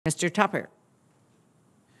Mr. Tupper.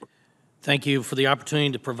 Thank you for the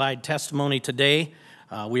opportunity to provide testimony today.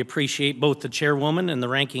 We appreciate both the chairwoman and the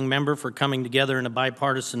ranking member for coming together in a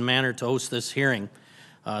bipartisan manner to host this hearing.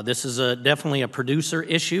 This is definitely a producer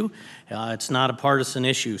issue. It's not a partisan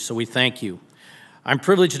issue, so we thank you. I'm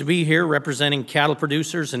privileged to be here representing cattle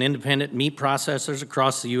producers and independent meat processors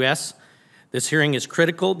across the U.S. This hearing is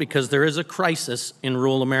critical because there is a crisis in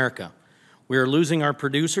rural America. We are losing our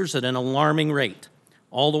producers at an alarming rate,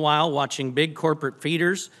 all the while watching big corporate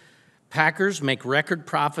feeders, packers make record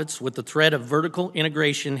profits with the threat of vertical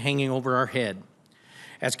integration hanging over our head.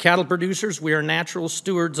 As cattle producers, we are natural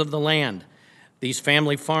stewards of the land. These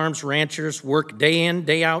family farms, ranchers work day in,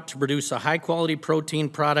 day out to produce a high-quality protein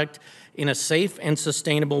product in a safe and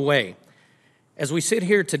sustainable way. As we sit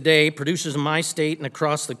here today, producers in my state and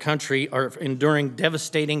across the country are enduring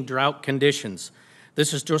devastating drought conditions.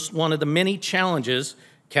 This is just one of the many challenges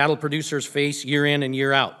cattle producers face year in and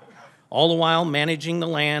year out, all the while managing the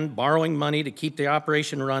land, borrowing money to keep the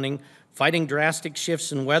operation running, fighting drastic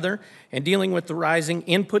shifts in weather, and dealing with the rising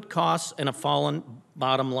input costs and a fallen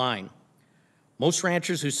bottom line. Most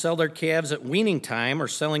ranchers who sell their calves at weaning time are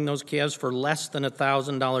selling those calves for less than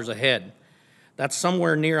 $1,000 a head. That's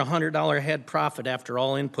somewhere near a $100 a head profit after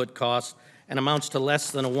all input costs and amounts to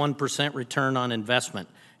less than a 1% return on investment,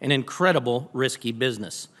 an incredible risky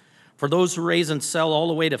business. For those who raise and sell all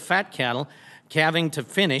the way to fat cattle, calving to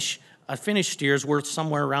finish, a finished steer is worth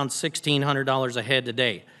somewhere around $1,600 a head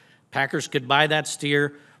today. Packers could buy that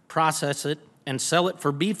steer, process it, and sell it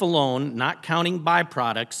for beef alone, not counting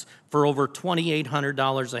byproducts, for over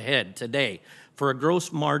 $2,800 a head today, for a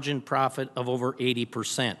gross margin profit of over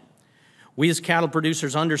 80%. We as cattle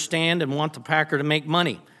producers understand and want the packer to make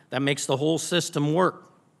money. That makes the whole system work.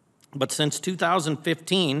 But since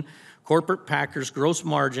 2015, corporate packers' gross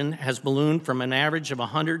margin has ballooned from an average of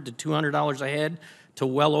 $100 to $200 a head to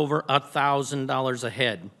well over $1,000 a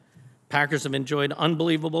head. Packers have enjoyed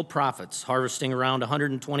unbelievable profits, harvesting around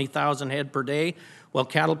 120,000 head per day, while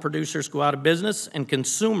cattle producers go out of business and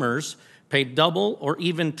consumers pay double or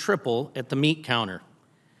even triple at the meat counter.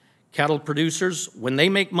 Cattle producers, when they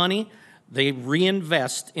make money, they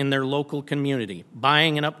reinvest in their local community,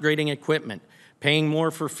 buying and upgrading equipment, paying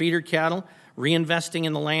more for feeder cattle, reinvesting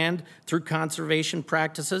in the land through conservation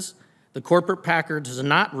practices. The corporate packer does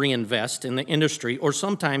not reinvest in the industry or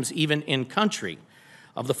sometimes even in country.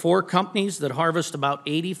 Of the 4 companies that harvest about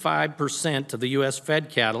 85% of the U.S. fed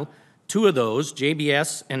cattle, 2 of those,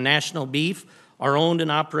 JBS and National Beef, are owned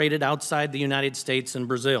and operated outside the United States and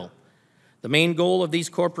Brazil. The main goal of these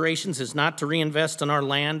corporations is not to reinvest in our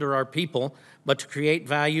land or our people, but to create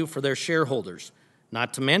value for their shareholders.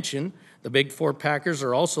 Not to mention, the Big 4 packers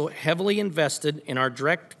are also heavily invested in our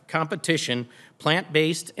direct competition,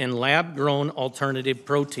 plant-based and lab-grown alternative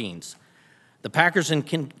proteins. The packers'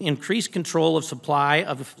 increased control of supply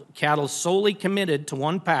of cattle solely committed to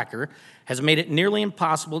one packer has made it nearly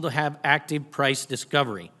impossible to have active price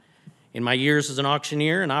discovery. In my years as an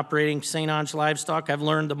auctioneer and operating St. Onge livestock, I've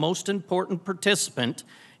learned the most important participant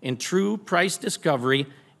in true price discovery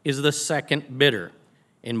is the second bidder.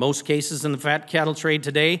 In most cases in the fat cattle trade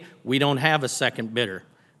today, we don't have a second bidder.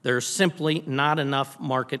 There are simply not enough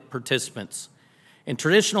market participants. In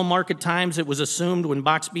traditional market times, it was assumed when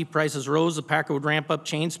box beef prices rose, the packer would ramp up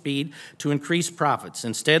chain speed to increase profits.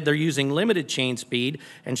 Instead, they're using limited chain speed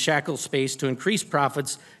and shackle space to increase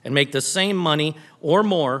profits and make the same money or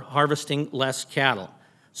more harvesting less cattle.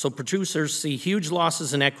 So producers see huge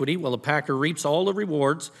losses in equity while the packer reaps all the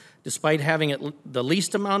rewards despite having the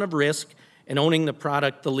least amount of risk and owning the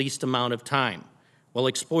product the least amount of time, while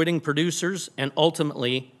exploiting producers and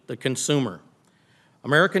ultimately the consumer.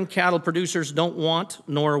 American cattle producers don't want,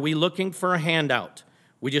 nor are we looking for a handout.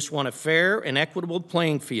 We just want a fair and equitable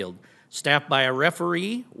playing field, staffed by a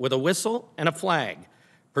referee with a whistle and a flag.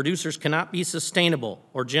 Producers cannot be sustainable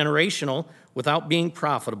or generational without being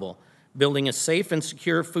profitable. Building a safe and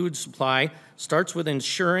secure food supply starts with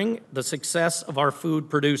ensuring the success of our food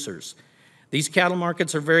producers. These cattle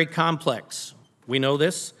markets are very complex. We know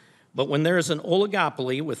this, but when there is an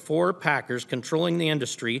oligopoly with 4 packers controlling the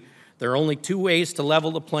industry, there are only 2 ways to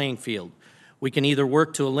level the playing field. We can either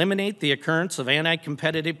work to eliminate the occurrence of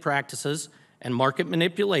anti-competitive practices and market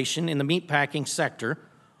manipulation in the meatpacking sector,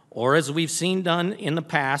 or as we've seen done in the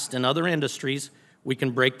past in other industries, we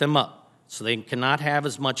can break them up so they cannot have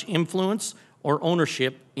as much influence or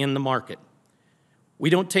ownership in the market. We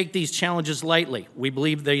don't take these challenges lightly. We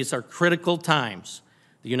believe these are critical times.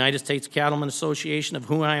 The United States Cattlemen Association, of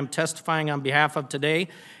whom I am testifying on behalf of today,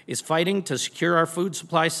 is fighting to secure our food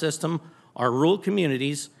supply system, our rural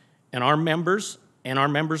communities, and our members'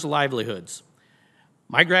 livelihoods.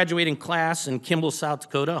 My graduating class in Kimball, South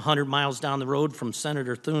Dakota, 100 miles down the road from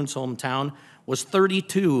Senator Thune's hometown, was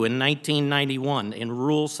 32 in 1991 in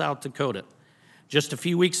rural South Dakota. Just a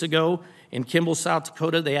few weeks ago in Kimball, South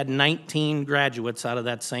Dakota, they had 19 graduates out of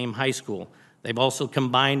that same high school. They've also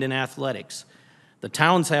combined in athletics. The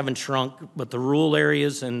towns haven't shrunk, but the rural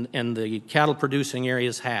areas and the cattle producing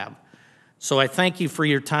areas have. So I thank you for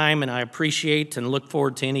your time, and I appreciate and look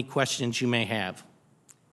forward to any questions you may have.